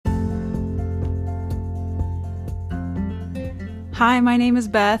Hi, my name is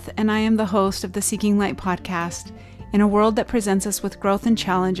Beth, and I am the host of the Seeking Light podcast. In a world that presents us with growth and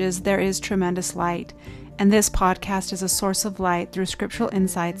challenges, there is tremendous light, and this podcast is a source of light through scriptural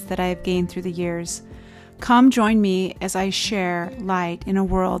insights that I have gained through the years. Come join me as I share light in a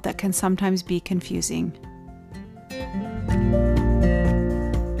world that can sometimes be confusing.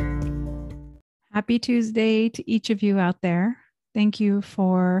 Happy Tuesday to each of you out there. Thank you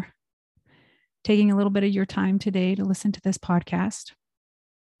for taking a little bit of your time today to listen to this podcast.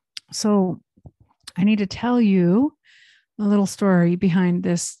 So I need to tell you a little story behind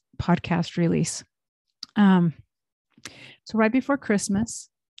this podcast release. So right before Christmas,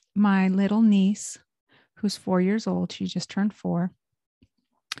 my little niece, who's 4 years old, she just turned 4,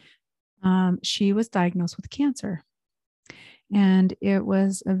 she was diagnosed with cancer. And it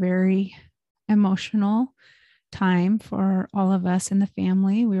was a very emotional time for all of us in the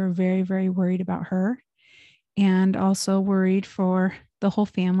family. We were very, very worried about her, and also worried for the whole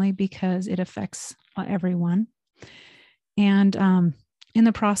family because it affects everyone. And in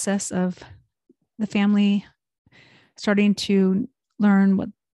the process of the family starting to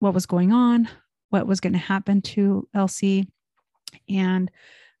learn what was going on, what was going to happen to Elsie, and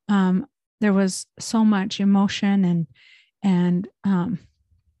there was so much emotion and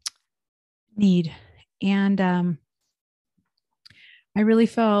need. And I really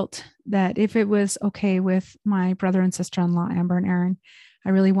felt that if it was okay with my brother and sister-in-law, Amber and Aaron,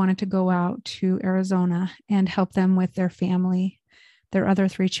 I really wanted to go out to Arizona and help them with their family, their other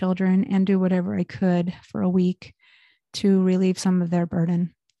 3 children, and do whatever I could for a week to relieve some of their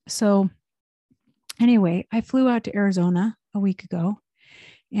burden. So anyway, I flew out to Arizona a week ago,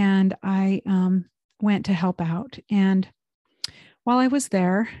 and I went to help out. And while I was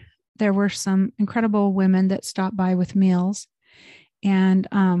there were some incredible women that stopped by with meals. And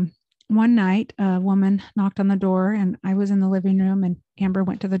one night, a woman knocked on the door, and I was in the living room, and Amber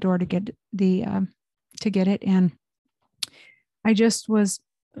went to the door to get it. And I just was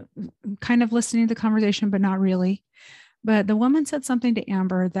kind of listening to the conversation, but not really. But the woman said something to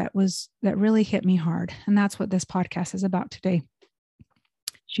Amber that really hit me hard. And that's what this podcast is about today.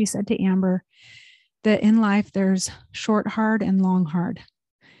 She said to Amber that in life, there's short hard and long hard.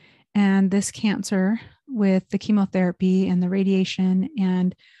 And this cancer, with the chemotherapy and the radiation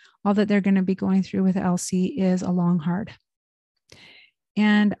and all that they're going to be going through with Elsie, is a long hard.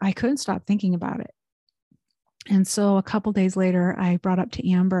 And I couldn't stop thinking about it. And so a couple days later, I brought up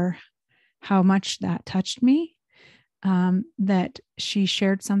to Amber how much that touched me, that she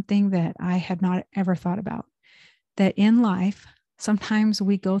shared something that I had not ever thought about, that in life, sometimes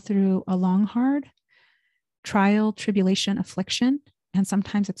we go through a long hard, trial, tribulation, affliction, and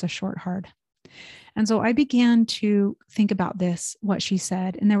sometimes it's a short hard. And so I began to think about this, what she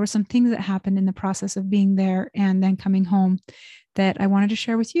said. And there were some things that happened in the process of being there and then coming home that I wanted to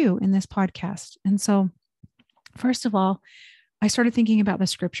share with you in this podcast. And so, first of all, I started thinking about the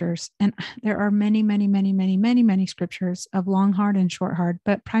scriptures, and there are many, many, many, many, many, many scriptures of long hard and short hard,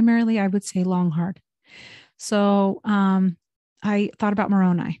 but primarily I would say long hard. So I thought about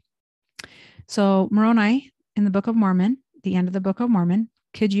Moroni. So Moroni in the Book of Mormon, the end of the Book of Mormon,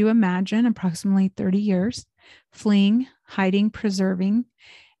 could you imagine approximately 30 years fleeing, hiding, preserving,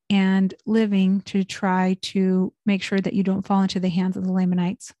 and living to try to make sure that you don't fall into the hands of the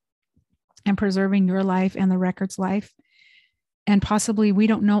Lamanites, and preserving your life and the record's life? And possibly, we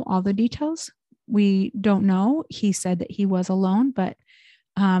don't know all the details. We don't know. He said that he was alone, but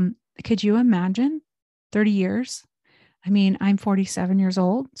could you imagine 30 years? I mean, I'm 47 years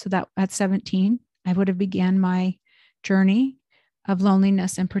old. So that at 17, I would have began my journey of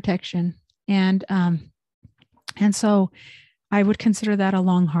loneliness and protection. And so I would consider that a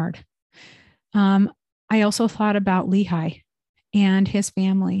long hard. I also thought about Lehi and his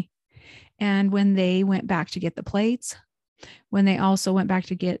family. And when they went back to get the plates, when they also went back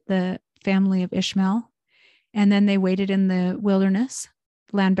to get the family of Ishmael, and then they waited in the wilderness,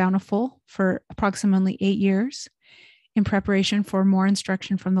 land bountiful, for approximately 8 years in preparation for more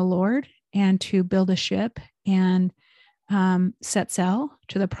instruction from the Lord and to build a ship and set sail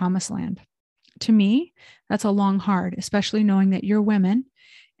to the promised land. To me, that's a long hard, especially knowing that your women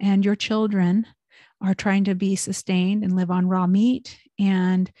and your children are trying to be sustained and live on raw meat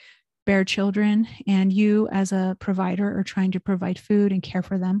and bear children, and you as a provider are trying to provide food and care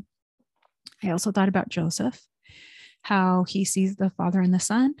for them. I also thought about Joseph, how he sees the Father and the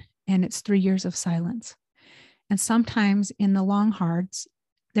Son, and it's 3 years of silence. And sometimes in the long hards,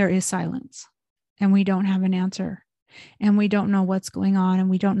 there is silence, and we don't have an answer, and we don't know what's going on, and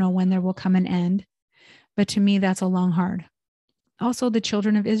we don't know when there will come an end. But to me, that's a long hard. Also, the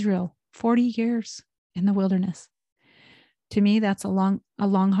children of Israel, 40 years in the wilderness. To me, that's a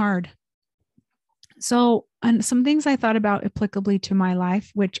long hard. So, and some things I thought about applicably to my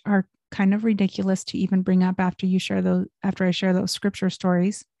life, which are kind of ridiculous to even bring up after I share those scripture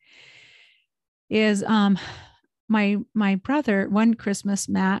stories, is my brother, one Christmas,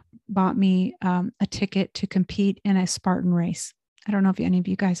 Matt bought me a ticket to compete in a Spartan race. I don't know if any of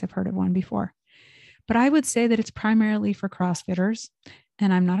you guys have heard of one before, but I would say that it's primarily for CrossFitters,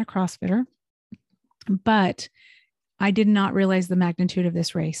 and I'm not a CrossFitter, but I did not realize the magnitude of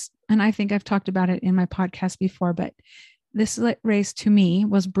this race. And I think I've talked about it in my podcast before, but this race to me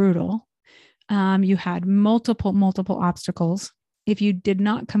was brutal. You had multiple obstacles. If you did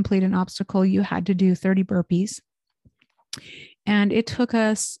not complete an obstacle, you had to do 30 burpees. And it took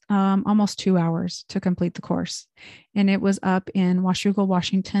us almost 2 hours to complete the course. And it was up in Washougal,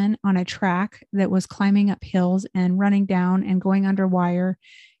 Washington, on a track that was climbing up hills and running down and going under wire,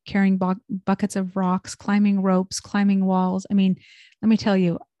 carrying buckets of rocks, climbing ropes, climbing walls. I mean, let me tell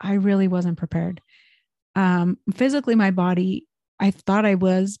you, I really wasn't prepared. Physically, my body, I thought I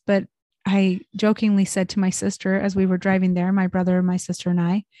was, but I jokingly said to my sister as we were driving there, my brother, my sister, and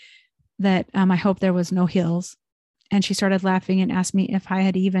I, that I hope there was no hills. And she started laughing and asked me if I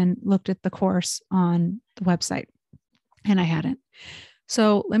had even looked at the course on the website. And I hadn't.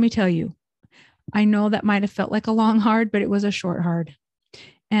 So let me tell you, I know that might have felt like a long hard, but it was a short hard.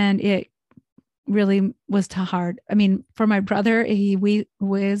 And it really was too hard. I mean, for my brother, he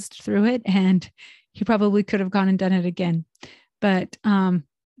whizzed through it and he probably could have gone and done it again. But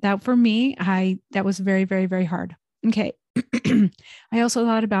that for me, that was very, very, very hard. Okay. I also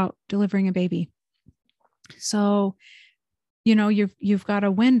thought about delivering a baby. So, you know, you've got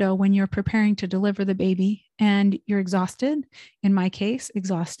a window when you're preparing to deliver the baby and you're exhausted. In my case,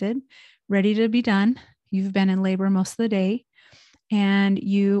 exhausted, ready to be done. You've been in labor most of the day and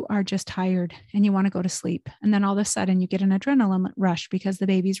you are just tired and you want to go to sleep. And then all of a sudden you get an adrenaline rush because the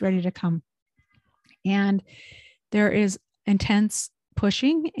baby's ready to come. And there is intense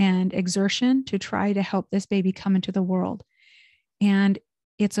pushing and exertion to try to help this baby come into the world. And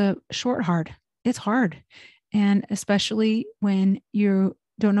it's a short hard. It's hard. And especially when you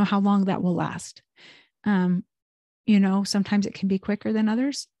don't know how long that will last. You know, sometimes it can be quicker than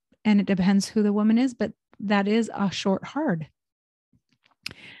others and it depends who the woman is, but that is a short hard.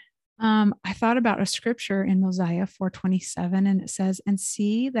 I thought about a scripture in Mosiah 4:27, and it says, "And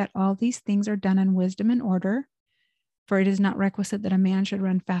see that all these things are done in wisdom and order, for it is not requisite that a man should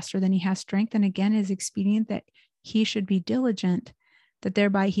run faster than he has strength. And again, it is expedient that he should be diligent, that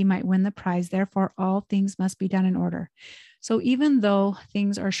thereby he might win the prize. Therefore, all things must be done in order." So even though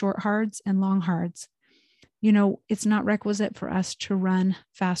things are short hards and long hards, you know, it's not requisite for us to run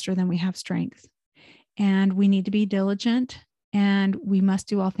faster than we have strength. And we need to be diligent and we must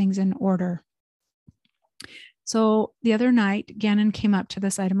do all things in order. So the other night, Gannon came up to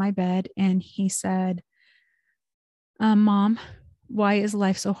the side of my bed and he said, "Mom, why is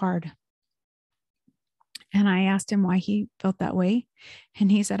life so hard?" And I asked him why he felt that way.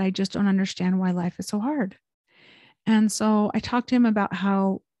 And he said, "I just don't understand why life is so hard." And so I talked to him about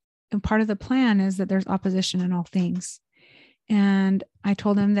how part of the plan is that there's opposition in all things. And I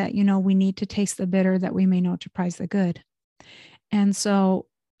told him that, you know, we need to taste the bitter that we may know to prize the good. And so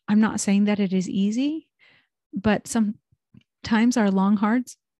I'm not saying that it is easy, but sometimes our long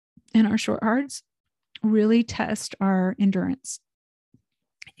hards and our short hards really test our endurance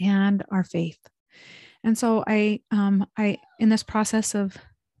and our faith. And so I in this process of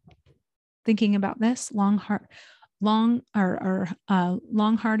thinking about this long hard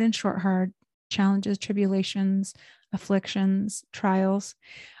and short hard, challenges, tribulations, afflictions, trials,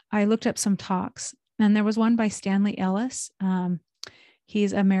 I looked up some talks, and there was one by Stanley Ellis.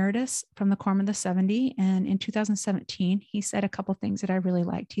 He's emeritus from the Quorum of the 70. And in 2017, he said a couple things that I really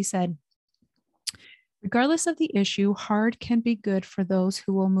liked. He said, "Regardless of the issue, hard can be good for those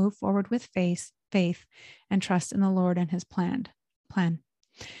who will move forward with faith and trust in the Lord and his plan.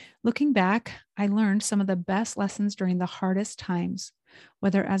 Looking back, I learned some of the best lessons during the hardest times,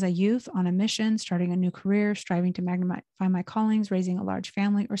 whether as a youth on a mission, starting a new career, striving to magnify my callings, raising a large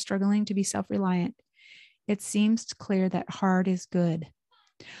family, or struggling to be self-reliant. It seems clear that hard is good.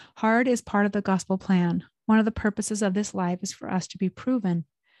 Hard is part of the gospel plan. One of the purposes of this life is for us to be proven.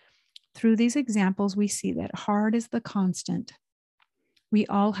 Through these examples, we see that hard is the constant. We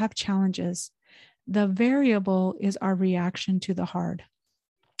all have challenges. The variable is our reaction to the hard."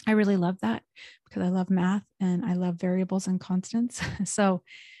 I really love that because I love math and I love variables and constants. So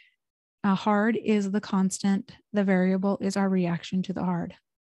hard is the constant. The variable is our reaction to the hard.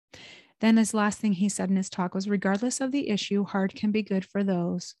 Then his last thing he said in his talk was, regardless of the issue, hard can be good for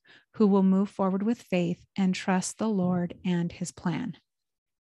those who will move forward with faith and trust the Lord and his plan.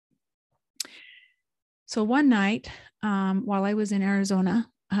 So one night, while I was in Arizona,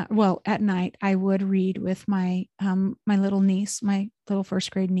 at night, I would read with my little niece, my little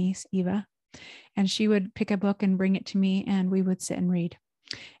first grade niece, Eva, and she would pick a book and bring it to me, and we would sit and read.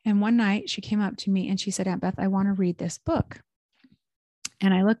 And one night she came up to me and she said, Aunt Beth, I want to read this book.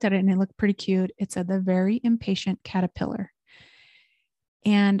 And I looked at it and it looked pretty cute. It said The Very Impatient Caterpillar.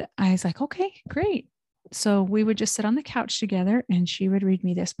 And I was like, okay, great. So we would just sit on the couch together and she would read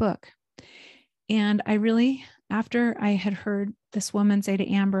me this book. And I really, after I had heard this woman say to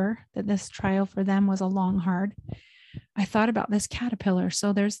Amber that this trial for them was a long, hard, I thought about this caterpillar.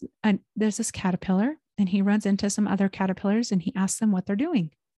 So there's this caterpillar and he runs into some other caterpillars and he asks them what they're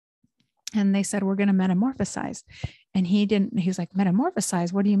doing. And they said, we're going to metamorphosize. And he's like,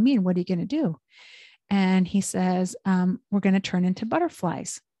 metamorphosize? What do you mean? What are you going to do? And he says, we're going to turn into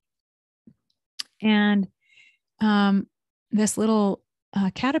butterflies. And this little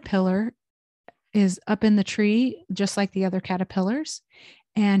caterpillar is up in the tree, just like the other caterpillars.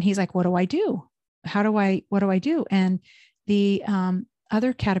 And he's like, what do I do? What do I do? And the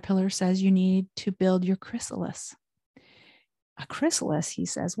other caterpillar says, you need to build your chrysalis. A chrysalis, he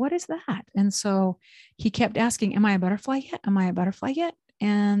says, what is that? And so he kept asking, am I a butterfly yet? Am I a butterfly yet?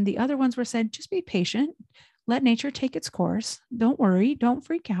 And the other ones were said, just be patient. Let nature take its course. Don't worry. Don't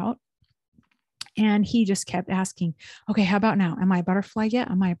freak out. And he just kept asking, okay, how about now? Am I a butterfly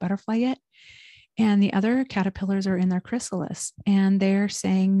yet? Am I a butterfly yet? And the other caterpillars are in their chrysalis and they're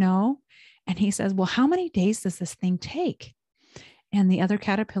saying no. And he says, well, how many days does this thing take? And the other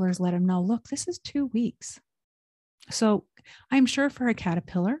caterpillars let him know, look, this is 2 weeks. So I'm sure for a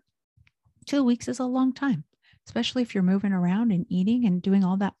caterpillar, 2 weeks is a long time, especially if you're moving around and eating and doing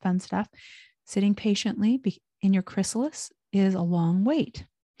all that fun stuff. Sitting patiently in your chrysalis is a long wait.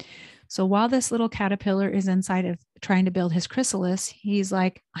 So while this little caterpillar is inside of trying to build his chrysalis, he's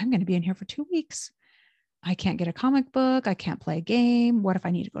like, I'm going to be in here for 2 weeks. I can't get a comic book. I can't play a game. What if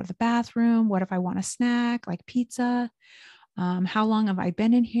I need to go to the bathroom? What if I want a snack like pizza? How long have I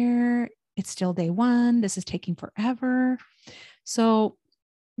been in here? It's still day one. This is taking forever. So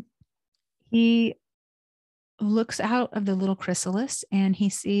he looks out of the little chrysalis and he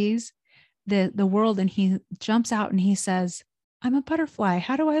sees the world and he jumps out and he says, I'm a butterfly.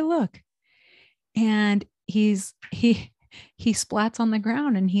 How do I look? And he splats on the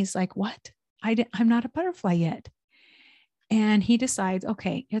ground and he's like, what? I'm not a butterfly yet. And he decides,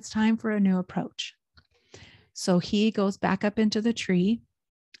 okay, it's time for a new approach. So he goes back up into the tree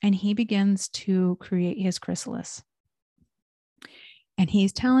and he begins to create his chrysalis. And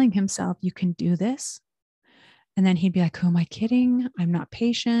he's telling himself, you can do this. And then he'd be like, who am I kidding? I'm not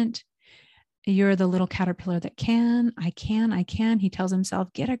patient. You're the little caterpillar that can. I can. He tells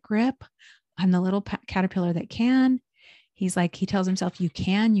himself, get a grip. I'm the little caterpillar that can. He tells himself, you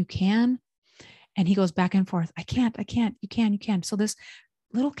can. And he goes back and forth. I can't, you can. So this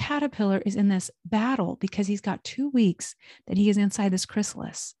little caterpillar is in this battle because he's got 2 weeks that he is inside this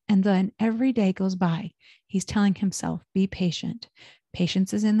chrysalis. And then every day goes by. He's telling himself, be patient.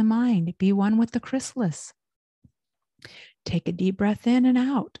 Patience is in the mind. Be one with the chrysalis. Take a deep breath in and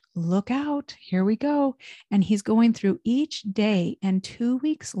out. Look out. Here we go. And he's going through each day. And 2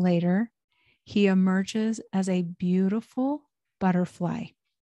 weeks later, he emerges as a beautiful butterfly.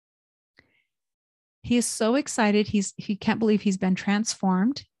 He is so excited. He can't believe he's been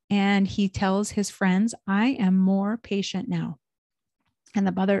transformed. And he tells his friends, I am more patient now. And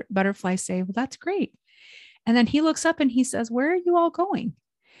the butterflies say, well, that's great. And then he looks up and he says, where are you all going?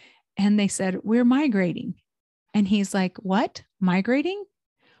 And they said, we're migrating. And he's like, what? Migrating?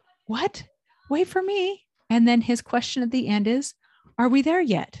 What? Wait for me. And then his question at the end is, are we there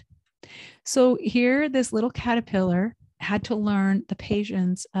yet? So here, this little caterpillar had to learn the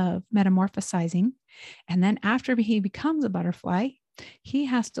patience of metamorphosizing. And then after he becomes a butterfly, he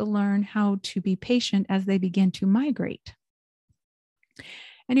has to learn how to be patient as they begin to migrate.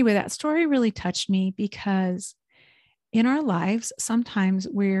 Anyway, that story really touched me because in our lives, sometimes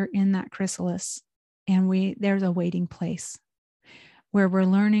we're in that chrysalis and there's a waiting place where we're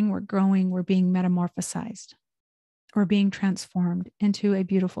learning, we're growing, we're being metamorphosized or being transformed into a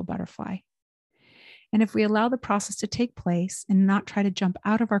beautiful butterfly. And if we allow the process to take place and not try to jump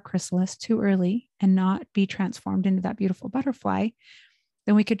out of our chrysalis too early and not be transformed into that beautiful butterfly,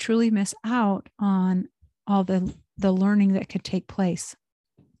 then we could truly miss out on all the learning that could take place.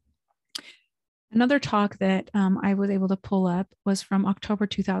 Another talk that I was able to pull up was from October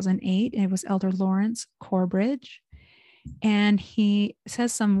 2008. It was Elder Lawrence Corbridge. And he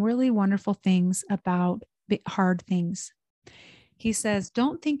says some really wonderful things about hard things. He says,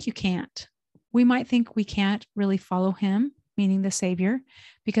 don't think you can't. We might think we can't really follow him, meaning the Savior,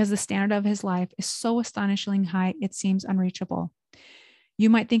 because the standard of his life is so astonishingly high, it seems unreachable. You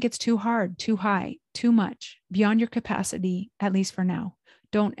might think it's too hard, too high, too much, beyond your capacity, at least for now.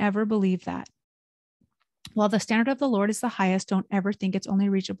 Don't ever believe that. While the standard of the Lord is the highest, don't ever think it's only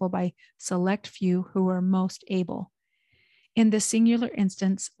reachable by select few who are most able. In this singular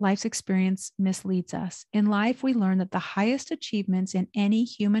instance, life's experience misleads us. In life, we learn that the highest achievements in any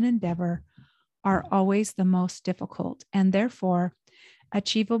human endeavor are always the most difficult and therefore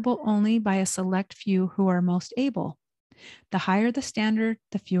achievable only by a select few who are most able. The higher the standard,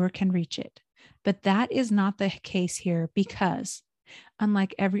 the fewer can reach it. But that is not the case here because,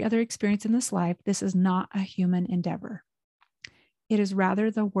 unlike every other experience in this life, this is not a human endeavor. It is rather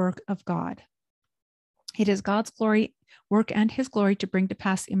the work of God. It is God's glory, work and his glory to bring to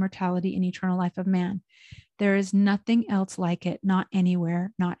pass the immortality and eternal life of man. There is nothing else like it, not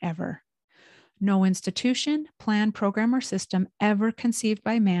anywhere, not ever. No institution, plan, program, or system ever conceived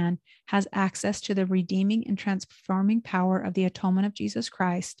by man has access to the redeeming and transforming power of the atonement of Jesus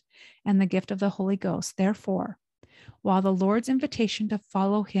Christ and the gift of the Holy Ghost. Therefore, while the Lord's invitation to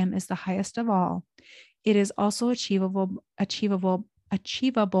follow him is the highest of all, it is also achievable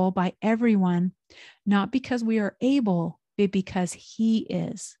by everyone, not because we are able, but because he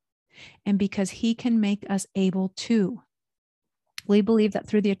is, and because he can make us able too. We believe that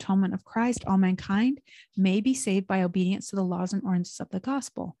through the atonement of Christ, all mankind may be saved by obedience to the laws and ordinances of the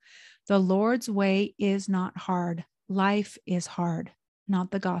gospel. The Lord's way is not hard. Life is hard,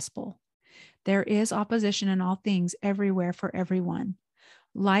 not the gospel. There is opposition in all things, everywhere, for everyone.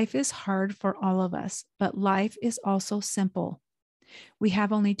 Life is hard for all of us, but life is also simple. We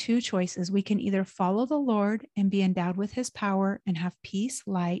have only two choices. We can either follow the Lord and be endowed with his power and have peace,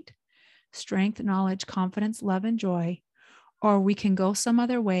 light, strength, knowledge, confidence, love, and joy, or we can go some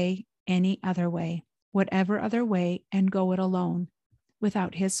other way, any other way, whatever other way, and go it alone,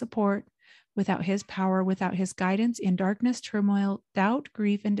 without his support, without his power, without his guidance, in darkness, turmoil, doubt,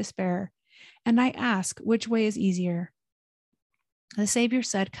 grief, and despair. And I ask, which way is easier? The Savior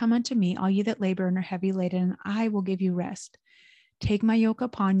said, come unto me, all you that labor and are heavy laden, and I will give you rest. Take my yoke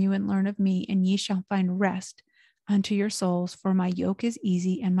upon you and learn of me, and ye shall find rest unto your souls, for my yoke is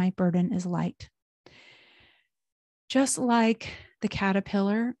easy and my burden is light. Just like the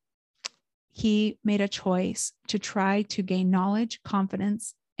caterpillar, he made a choice to try to gain knowledge,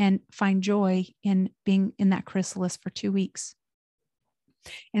 confidence, and find joy in being in that chrysalis for 2 weeks.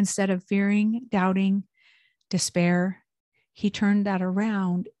 Instead of fearing, doubting, despair, he turned that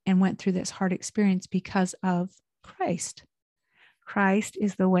around and went through this hard experience because of Christ. Christ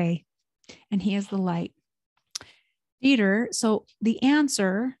is the way, and he is the light. Peter, so the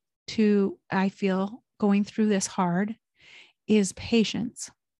answer to, I feel, going through this hard is patience.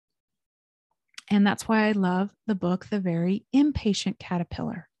 And that's why I love the book, The Very Impatient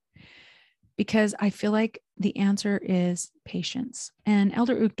Caterpillar, because I feel like the answer is patience. And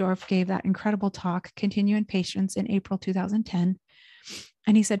Elder Uchtdorf gave that incredible talk, Continue in Patience, in April 2010.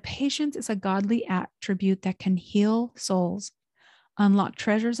 And he said, patience is a godly attribute that can heal souls, unlock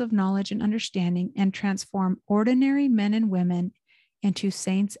treasures of knowledge and understanding, and transform ordinary men and women into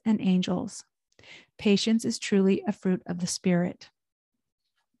saints and angels. Patience is truly a fruit of the Spirit.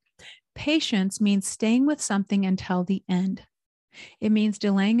 Patience means staying with something until the end. It means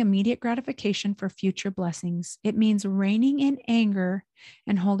delaying immediate gratification for future blessings. It means reining in anger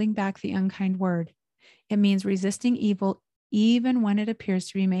and holding back the unkind word. It means resisting evil even when it appears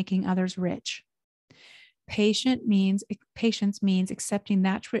to be making others rich. Patience means accepting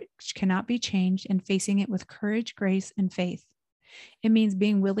that which cannot be changed and facing it with courage, grace, and faith. It means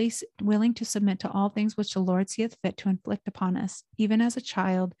being willing to submit to all things which the Lord seeth fit to inflict upon us, even as a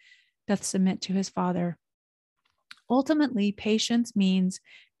child doth submit to his father. Ultimately, patience means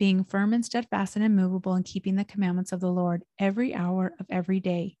being firm and steadfast and immovable and keeping the commandments of the Lord every hour of every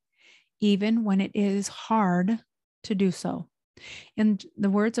day, even when it is hard to do so. In the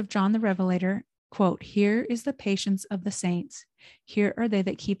words of John the Revelator, quote, here is the patience of the saints. Here are they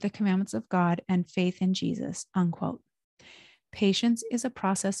that keep the commandments of God and faith in Jesus, unquote. Patience is a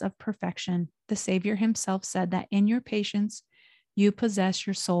process of perfection. The Savior himself said that in your patience, you possess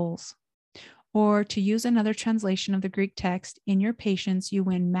your souls. Or to use another translation of the Greek text, in your patience, you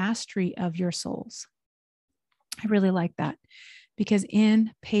win mastery of your souls. I really like that because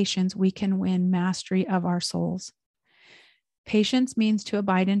in patience, we can win mastery of our souls. Patience means to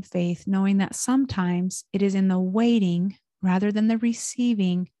abide in faith, knowing that sometimes it is in the waiting rather than the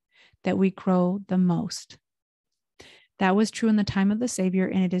receiving that we grow the most. That was true in the time of the Savior,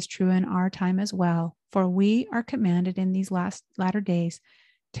 and it is true in our time as well. For we are commanded in these latter days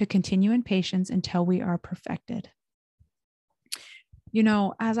to continue in patience until we are perfected. You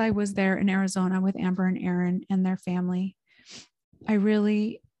know, as I was there in Arizona with Amber and Aaron and their family, I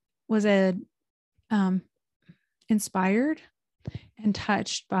really was inspired and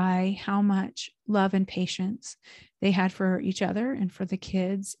touched by how much love and patience they had for each other and for the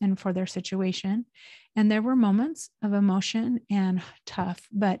kids and for their situation. And there were moments of emotion and tough,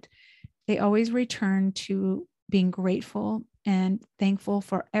 but they always returned to being grateful and thankful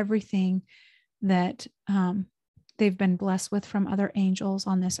for everything that they've been blessed with from other angels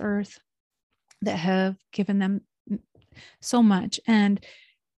on this earth that have given them so much. And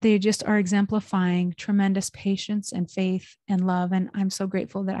they just are exemplifying tremendous patience and faith and love. And I'm so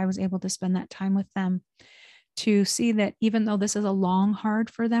grateful that I was able to spend that time with them to see that even though this is a long hard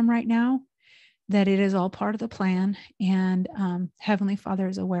for them right now, that it is all part of the plan. And Heavenly Father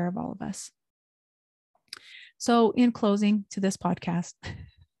is aware of all of us. So in closing to this podcast,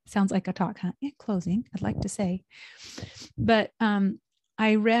 sounds like a talk, huh? In closing, I'd like to say, but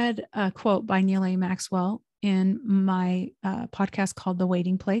I read a quote by Neal A. Maxwell in my podcast called The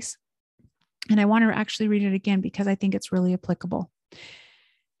Waiting Place. And I want to actually read it again because I think it's really applicable.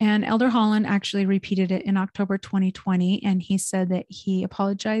 And Elder Holland actually repeated it in October 2020. And he said that he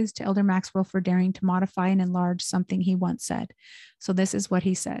apologized to Elder Maxwell for daring to modify and enlarge something he once said. So this is what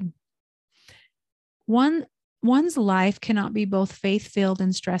he said. One's life cannot be both faith-filled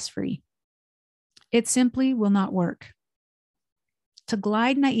and stress-free. It simply will not work. To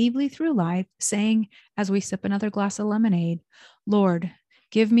glide naively through life, saying, as we sip another glass of lemonade, Lord,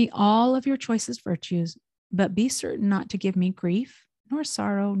 give me all of your choicest virtues, but be certain not to give me grief, nor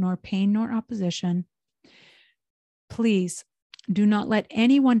sorrow, nor pain, nor opposition. Please do not let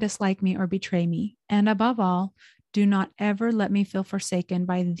anyone dislike me or betray me. And above all, do not ever let me feel forsaken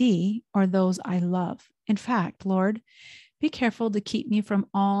by thee or those I love. In fact, Lord, be careful to keep me from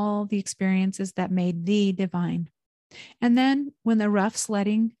all the experiences that made thee divine. And then when the rough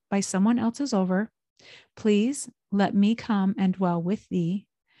sledding by someone else is over, please let me come and dwell with thee,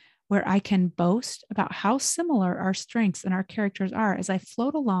 where I can boast about how similar our strengths and our characters are as I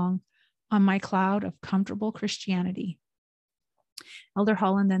float along on my cloud of comfortable Christianity. Elder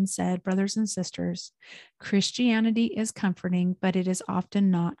Holland then said, brothers and sisters, Christianity is comforting, but it is often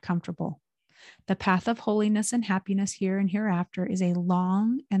not comfortable. The path of holiness and happiness here and hereafter is a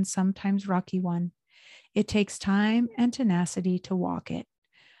long and sometimes rocky one. It takes time and tenacity to walk it.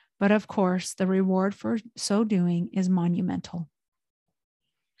 But of course, the reward for so doing is monumental.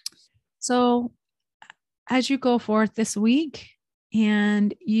 So as you go forth this week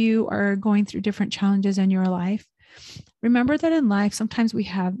and you are going through different challenges in your life, remember that in life, sometimes we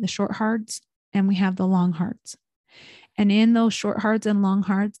have the short hards and we have the long hards. And in those short hards and long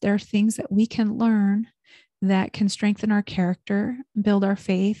hards, there are things that we can learn that can strengthen our character, build our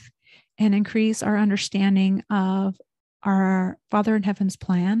faith, and increase our understanding of our Father in Heaven's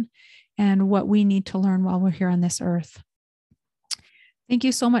plan and what we need to learn while we're here on this earth. Thank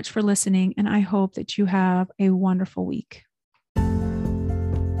you so much for listening, and I hope that you have a wonderful week.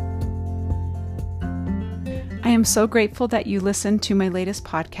 I am so grateful that you listened to my latest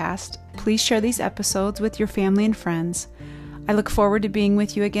podcast. Please share these episodes with your family and friends. I look forward to being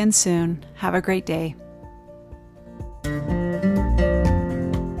with you again soon. Have a great day.